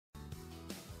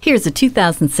Here's a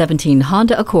 2017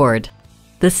 Honda Accord.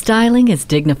 The styling is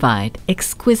dignified,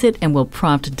 exquisite, and will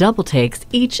prompt double takes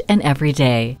each and every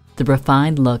day. The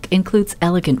refined look includes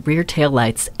elegant rear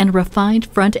taillights and a refined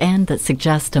front end that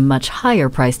suggests a much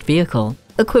higher-priced vehicle.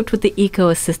 Equipped with the Eco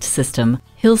Assist system,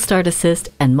 Hill Start Assist,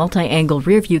 and multi-angle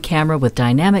rear-view camera with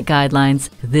dynamic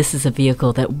guidelines, this is a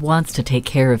vehicle that wants to take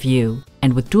care of you.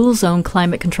 And with dual-zone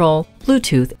climate control,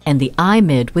 Bluetooth, and the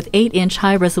iMid with 8-inch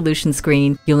high-resolution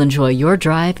screen, you'll enjoy your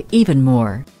drive even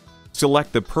more.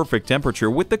 Select the perfect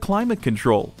temperature with the climate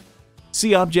control.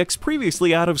 See objects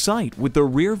previously out of sight with the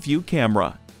rear-view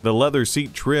camera. The leather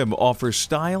seat trim offers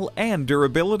style and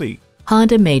durability.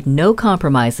 Honda made no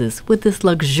compromises with this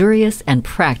luxurious and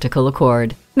practical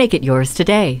Accord. Make it yours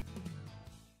today.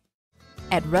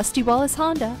 At Rusty Wallis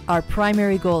Honda, our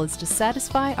primary goal is to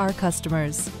satisfy our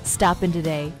customers. Stop in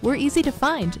today. We're easy to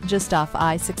find just off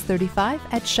I-635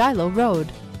 at Shiloh Road.